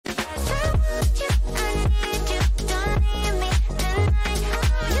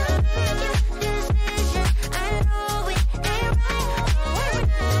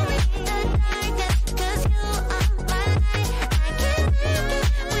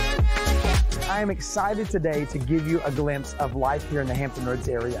I am excited today to give you a glimpse of life here in the Hampton Roads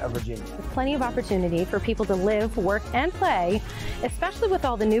area of Virginia. Plenty of opportunity for people to live, work, and play, especially with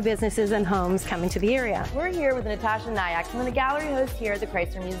all the new businesses and homes coming to the area. We're here with Natasha Nyack, one of the gallery hosts here at the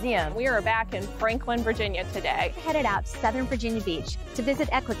Chrysler Museum. We are back in Franklin, Virginia today. We're headed out to Southern Virginia Beach to visit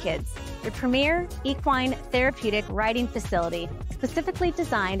Equi-Kids, the premier equine therapeutic riding facility specifically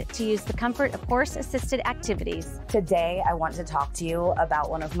designed to use the comfort of horse-assisted activities. Today, I want to talk to you about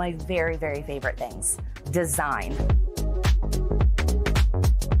one of my very, very favorite things, design.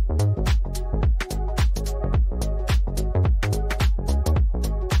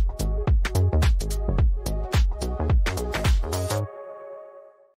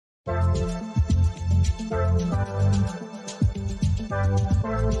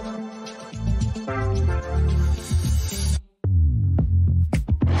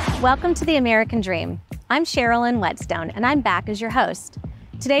 Welcome to the American Dream. I'm Cheralyn Whetstone, and I'm back as your host.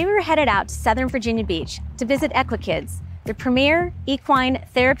 Today we were headed out to Southern Virginia Beach to visit Equi-Kids, the premier equine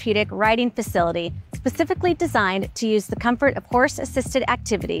therapeutic riding facility specifically designed to use the comfort of horse-assisted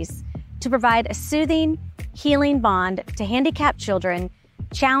activities to provide a soothing, healing bond to handicapped children,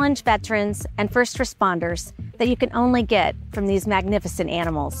 challenged veterans, and first responders that you can only get from these magnificent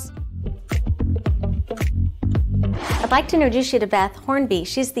animals. I'd like to introduce you to Beth Hornby.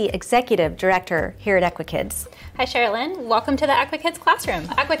 She's the executive director here at Equi-Kids. Hi Cheralyn, welcome to the Equi-Kids classroom.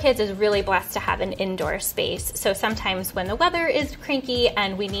 Equi-Kids is really blessed to have an indoor space, so sometimes when the weather is cranky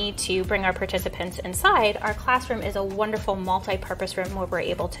and we need to bring our participants inside, our classroom is a wonderful multi-purpose room where we're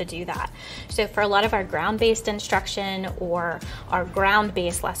able to do that. So for a lot of our ground-based instruction or our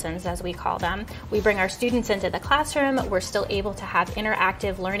ground-based lessons as we call them, we bring our students into the classroom. We're still able to have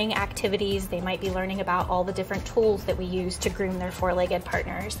interactive learning activities. They might be learning about all the different tools that we use to groom their four-legged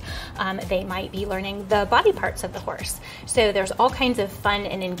partners. They might be learning the body parts of the horse. So there's all kinds of fun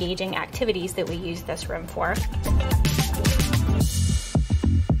and engaging activities that we use this room for.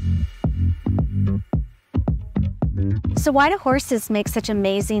 So why do horses make such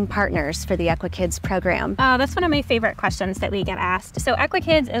amazing partners for the Equi-Kids program? That's one of my favorite questions that we get asked. So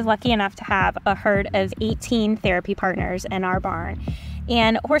Equi-Kids is lucky enough to have a herd of 18 therapy partners in our barn.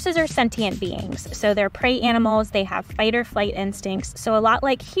 And horses are sentient beings, so they're prey animals, they have fight or flight instincts, so a lot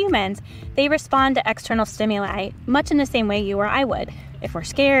like humans, they respond to external stimuli much in the same way you or I would. If we're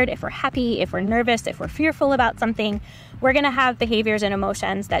scared, if we're happy, if we're nervous, if we're fearful about something, we're going to have behaviors and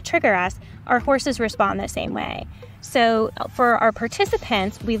emotions that trigger us. Our horses respond the same way. So for our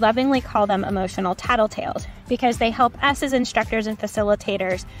participants, we lovingly call them emotional tattletales because they help us as instructors and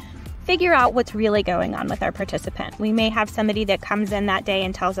facilitators figure out what's really going on with our participant. We may have somebody that comes in that day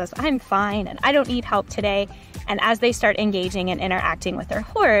and tells us, I'm fine and I don't need help today. And as they start engaging and interacting with their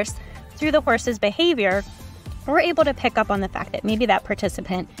horse, through the horse's behavior, we're able to pick up on the fact that maybe that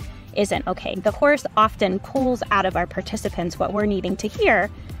participant isn't okay. The horse often pulls out of our participants what we're needing to hear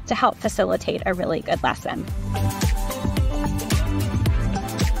to help facilitate a really good lesson.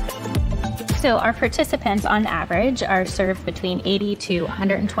 So our participants on average are served between 80 to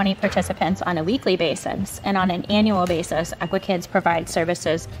 120 participants on a weekly basis. And on an annual basis, Equi-Kids provides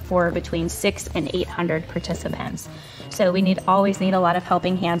services for between 600 and 800 participants. So we always need a lot of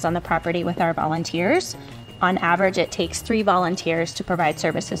helping hands on the property with our volunteers. On average, it takes 3 volunteers to provide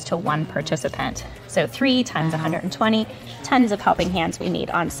services to 1 participant. So 3 times 120, tons of helping hands we need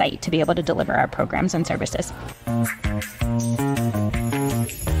on site to be able to deliver our programs and services.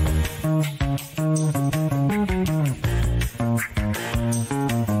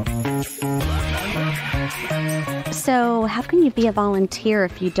 So how can you be a volunteer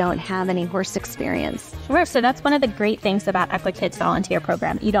if you don't have any horse experience? Sure, so that's one of the great things about Equi-Kids volunteer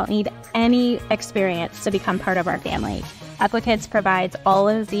program. You don't need any experience to become part of our family. Equi-Kids provides all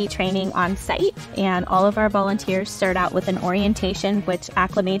of the training on site, and all of our volunteers start out with an orientation which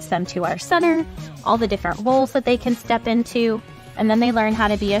acclimates them to our center, all the different roles that they can step into, and then they learn how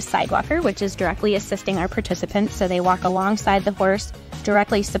to be a sidewalker, which is directly assisting our participants. So they walk alongside the horse,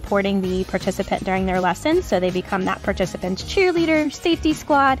 directly supporting the participant during their lesson. So they become that participant's cheerleader, safety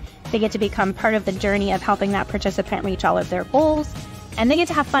squad. They get to become part of the journey of helping that participant reach all of their goals. And they get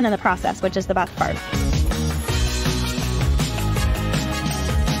to have fun in the process, which is the best part.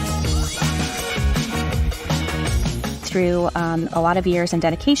 Through a lot of years and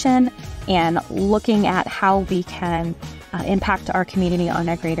dedication and looking at how we can impact our community on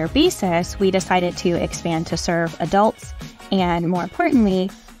a greater basis, we decided to expand to serve adults. And more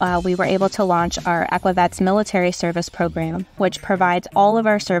importantly, we were able to launch our Equi-Vets military service program, which provides all of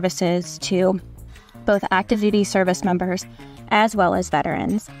our services to both active duty service members as well as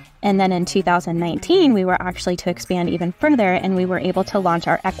veterans. And then in 2019, we were actually to expand even further, and we were able to launch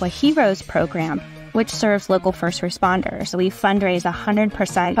our Equi-Heroes program, which serves local first responders. So we fundraise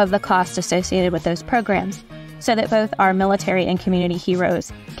 100% of the cost associated with those programs so that both our military and community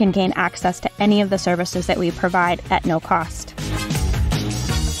heroes can gain access to any of the services that we provide at no cost.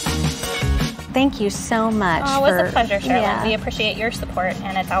 Thank you so much. Oh, it was a pleasure, Cheralyn. We appreciate your support,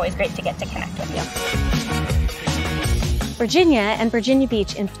 and it's always great to get to connect with you. Virginia, and Virginia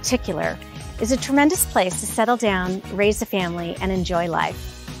Beach in particular, is a tremendous place to settle down, raise a family, and enjoy life.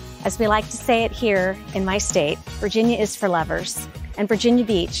 As we like to say it here in my state, Virginia is for lovers, and Virginia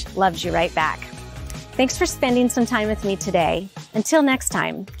Beach loves you right back. Thanks for spending some time with me today. Until next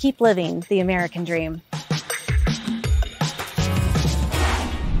time, keep living the American dream.